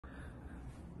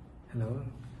Hello,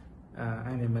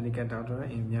 I'm a medical doctor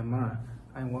in Myanmar.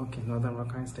 I work in Northern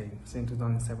Rakhine State since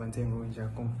 2017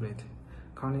 Rohingya conflict.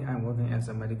 Currently, I'm working as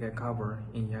a medical cover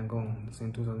in Yangon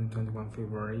since 2021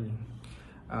 February.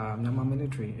 Myanmar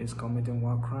military is committing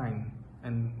war crime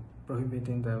and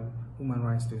prohibiting the human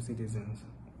rights to citizens.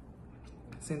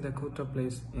 Since the coup took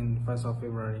place in 1st of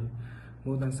February,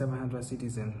 more than 700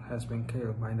 citizens has been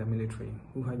killed by the military,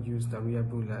 who had used the rear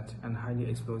bullet and highly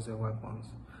explosive weapons.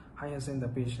 I have seen the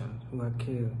patients who are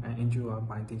killed and injured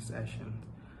by these actions.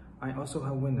 I also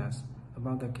have witnessed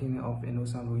about the killing of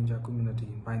innocent Rohingya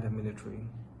community by the military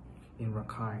in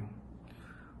Rakhine.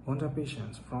 Wounded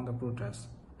patients from the protests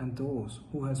and those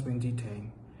who has been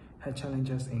detained had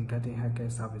challenges in getting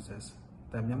healthcare services.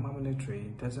 The Myanmar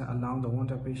military doesn't allow the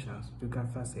wounded patients to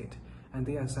get first aid, and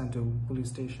they are sent to police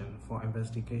station for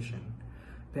investigation.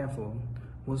 Therefore,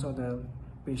 most of the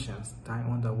patients die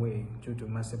on the way due to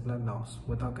massive blood loss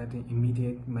without getting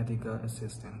immediate medical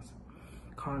assistance.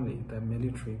 Currently, the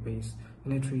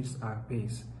militaries are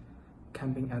based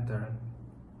camping at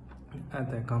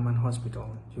the government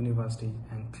hospital, university,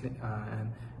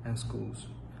 and schools.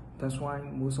 That's why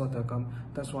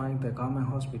the government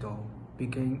hospital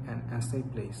became an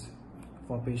unsafe place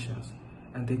for patients,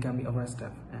 and they can be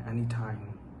arrested at any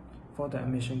time. For the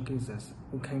admission cases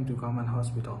who came to government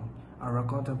hospital are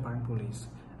recorded by police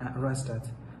and arrested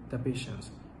the patients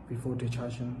before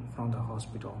discharging from the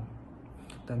hospital.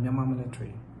 The Myanmar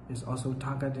military is also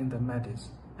targeting the medics,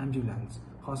 ambulance,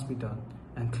 hospital,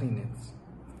 and clinics.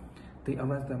 They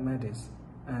arrest the medics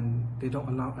and they don't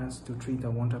allow us to treat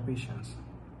the wounded patients.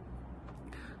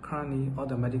 Currently, all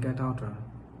the medical doctors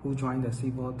who join the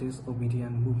civil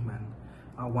disobedience movement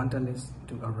are wanted list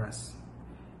to arrest.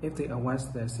 If they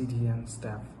arrest the civilian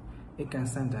staff, it can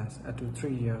sentence up to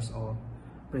 3 years of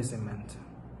imprisonment.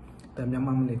 The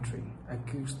Myanmar military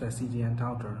accused the civilian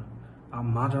doctors of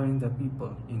murdering the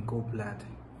people in cold blood.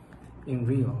 In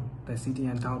real, the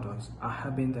civilian doctors are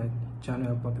helping the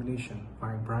general population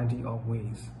by a variety of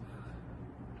ways.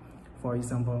 For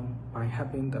example, by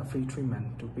helping the free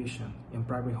treatment to patients in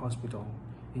private hospitals,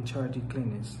 in charity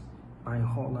clinics, by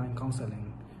hotline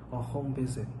counseling or home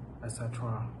visit,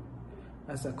 etc.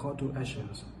 As a call to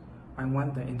actions, I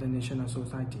want the international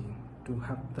society to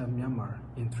help the Myanmar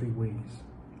in 3 ways.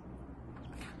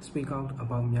 Speak out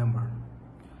about Myanmar.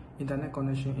 Internet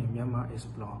connection in Myanmar is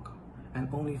blocked, and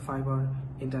only fiber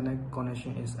internet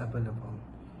connection is available.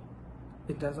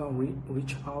 It doesn't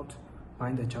reach out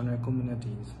by the general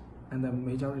communities, and the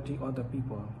majority of the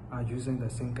people are using the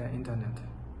single internet.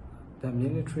 The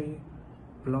military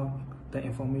blocked the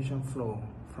information flow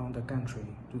from the country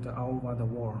to all over the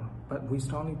world, but we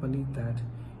strongly believe that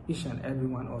each and every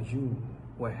one of you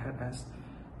will help us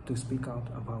to speak out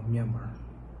about Myanmar.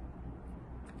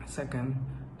 Second,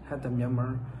 help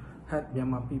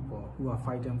Myanmar people who are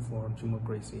fighting for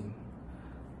democracy.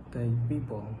 The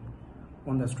people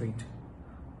on the street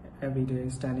every day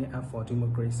standing up for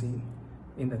democracy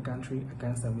in the country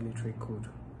against the military coup.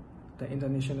 The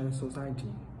international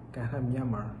society can help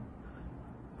Myanmar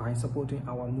by supporting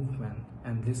our movement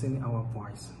and listening our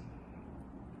voice.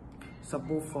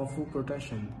 Support for full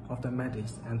protection of the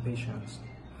medics and patients.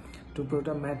 To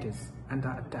protect medics under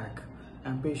attack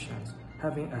and patients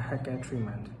having a healthcare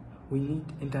treatment, we need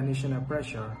international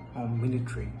pressure on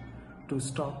military to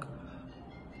stop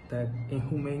the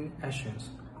inhumane actions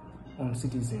on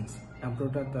citizens and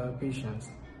protect the patients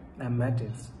and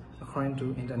medics according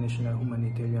to international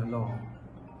humanitarian law.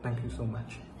 Thank you so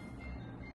much.